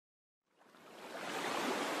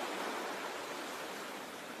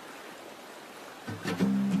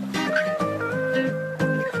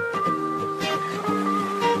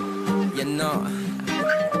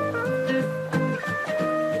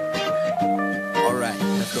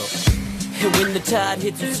Let's go. And when the tide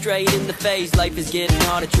hits you straight in the face, life is getting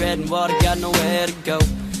harder, treading water, got nowhere to go.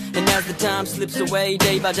 And as the time slips away,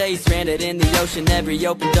 day by day, stranded in the ocean, every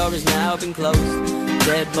open door has now been closed.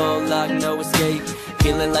 Deadbolt locked, no escape,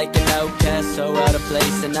 feeling like an outcast, so out of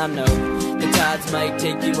place. And I know the tides might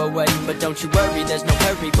take you away, but don't you worry, there's no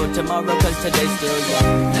hurry for tomorrow, cause today's still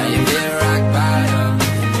young. Now you feel rock bottom,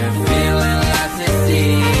 and you're feeling lost at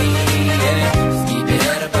sea, yeah. Just keep your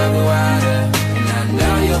head above the water, and I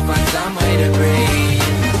know you'll find some way to breathe.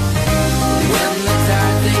 When the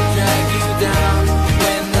tides, they drag you down,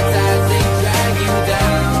 when the tides, they drag you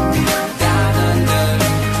down, down under,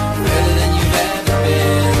 further than you've ever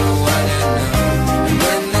been or wanna know. And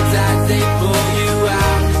when the tides, they pull you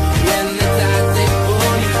out, when the tides, they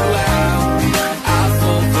pull you out, I'll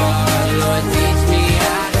so far, Lord, teach me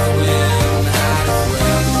how to swim, how to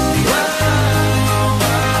swim. Whoa,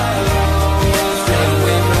 whoa, stay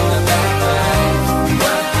away from the bad vibes.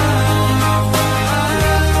 Whoa,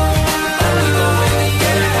 only go where the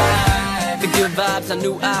good vibes. The good vibes, I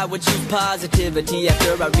knew I would choose positivity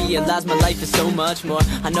after I realized my life is so much more.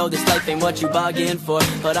 I know this life ain't what you bargained for,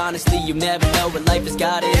 but honestly you never know what life has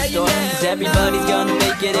got in store. Cause everybody's gonna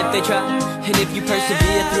make it if they try, and if you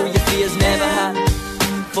persevere through your fears, never hide.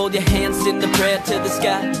 Fold your hands, send a prayer to the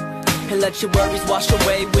sky, and let your worries wash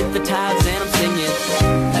away with the tides. And I'm singing.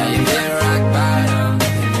 Now you feel rock bottom,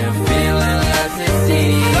 and you're feeling lost at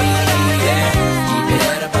sea, yeah. Keep your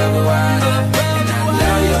head above the water, and I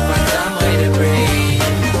know you'll find some way to breathe.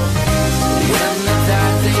 When the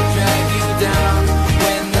tides, they drag you down,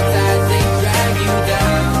 when the tides, they drag you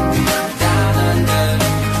down, down under,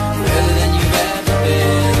 further than you've ever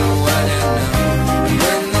been or wanna know. And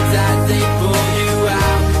when the tides, they pull you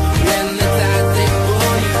out, when the tides, they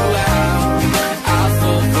pull you out, I'll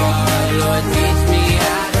so far, Lord, teach me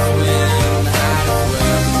how to swim, how to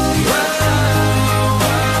swim. Whoa,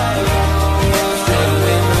 whoa, stay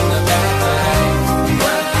away from the bad vibes.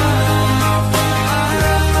 Whoa,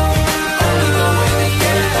 only go where the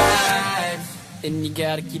good vibes. And you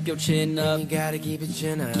gotta keep your chin up, You gotta keep your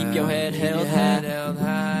chin up, keep your head keep your held head high. held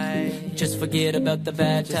high. Just forget about the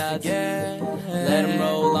bad tides, Yeah, let them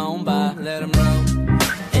roll on by. let 'em roll.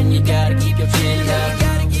 And you gotta keep your chin up,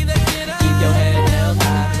 keep your head held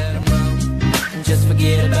high. Let 'em roll. And just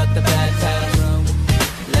forget about the bad times,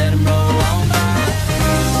 let them roll on by.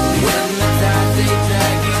 When the tides, they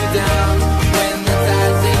drag you down, when the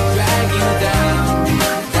tides, they drag you down,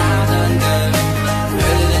 down under,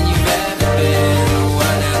 further than you've ever been or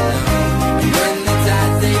wanna know. And when the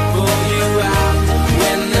tides, they pull you out,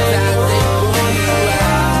 when the tides, they pull you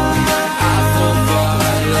out, I'll so far,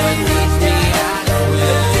 Lord, teach me how to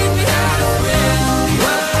swim, how to swim.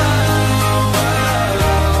 Whoa,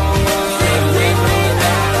 whoa, stay away from the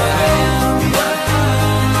bad vibes. Whoa,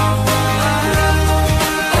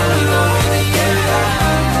 only go where the good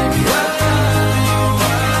vibes. Whoa,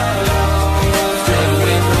 stay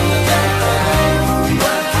away from the bad vibes.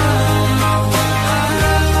 Whoa,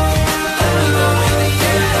 only go where the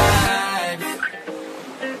good vibes.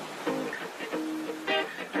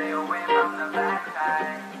 Stay away from the bad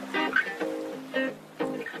vibes.